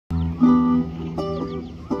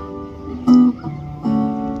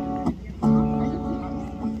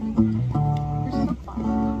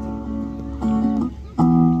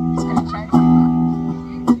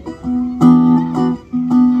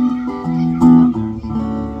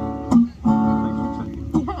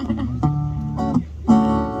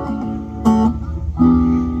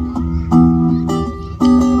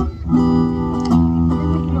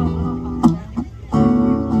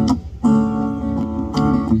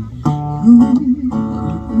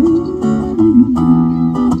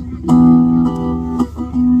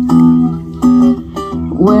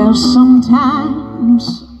Well, sometimes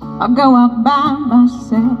I go out by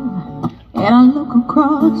myself and I look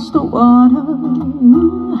across the water,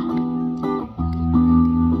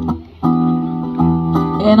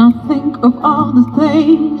 and I think of all the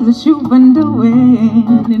things that you've been doing,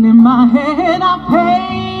 and in my head I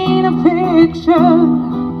paint a picture.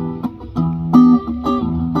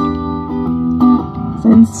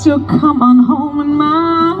 Since you come on home and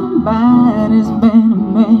my body's been a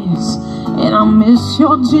mess, and I miss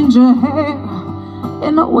your ginger hair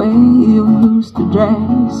and the way you used to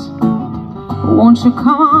dress. Won't you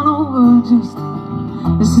come on over, just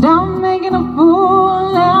stop making a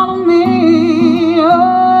fool out of me.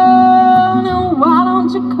 Oh, no, why don't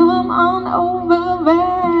you come on over,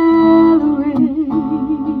 Valerie?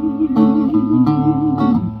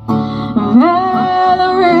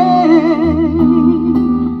 Valerie.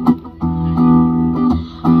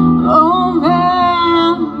 Oh, Valerie.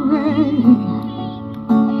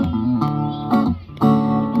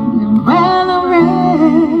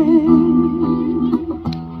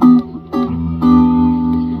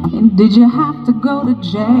 Did you have to go to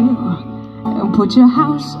jail and put your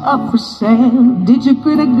house up for sale? Did you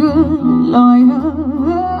get a good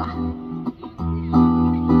lawyer?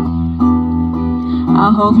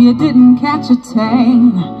 I hope you didn't catch a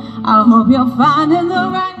tan. I hope you're finding the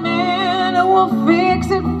right man who will fix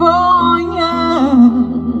it for you.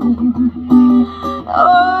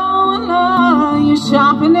 Oh, no, you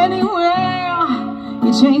shopping anywhere?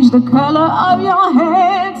 You changed the color of your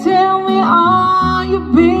hair. Tell me, are you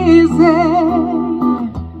busy?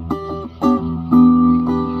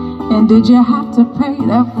 And did you have to pay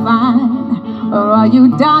that fine? Or are you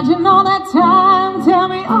dodging all that time? Tell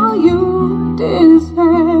me, are you dizzy?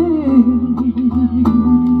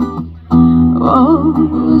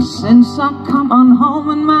 Oh, since I come on home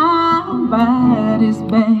and my body's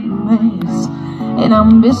been a mess, and I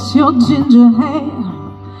miss your ginger hair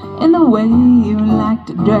and the way you like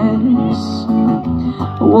to dress.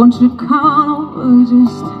 Won't you come over,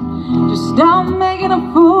 just stop making a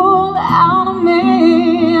fool out of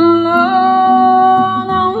me. Lord,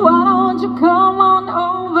 now why don't you come on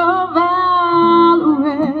over, Valerie?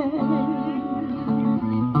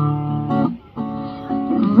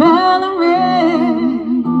 Valerie.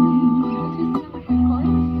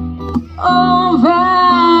 Oh,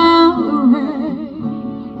 Valerie.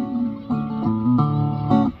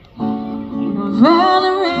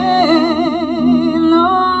 Valerie,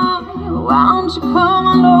 Lord, why don't you come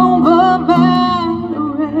on over, Valerie?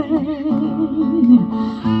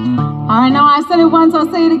 All right, now I said it once, I'll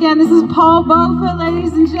say it again. This is Boffa,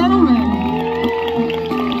 ladies and gentlemen.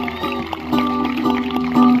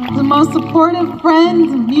 The most supportive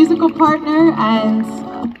friend, musical partner, and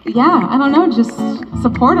yeah, I don't know, just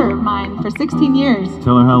supporter of mine for 16 years.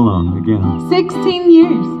 Tell her how long, again. 16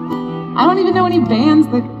 years. I don't even know any bands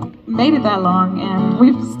that made it that long, and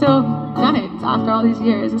we've still done it after all these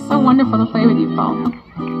years. It's so wonderful to play with you, Paul.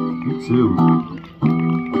 Me too.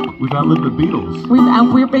 We've outlived the Beatles.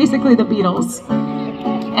 We're basically the Beatles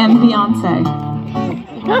and Beyonce.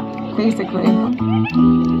 Basically.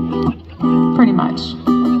 Pretty much.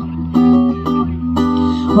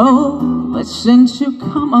 Oh, but since you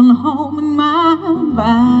come on home and my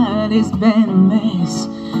body's been a mess,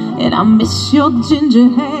 and I miss your ginger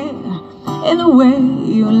hair and the way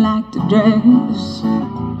you like to dress.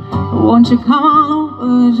 Won't you come on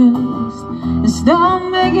over, just stop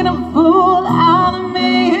making a fool out of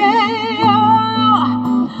me.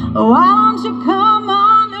 Oh, why don't you come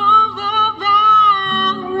on over,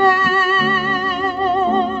 Valerie?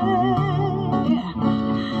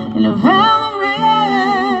 And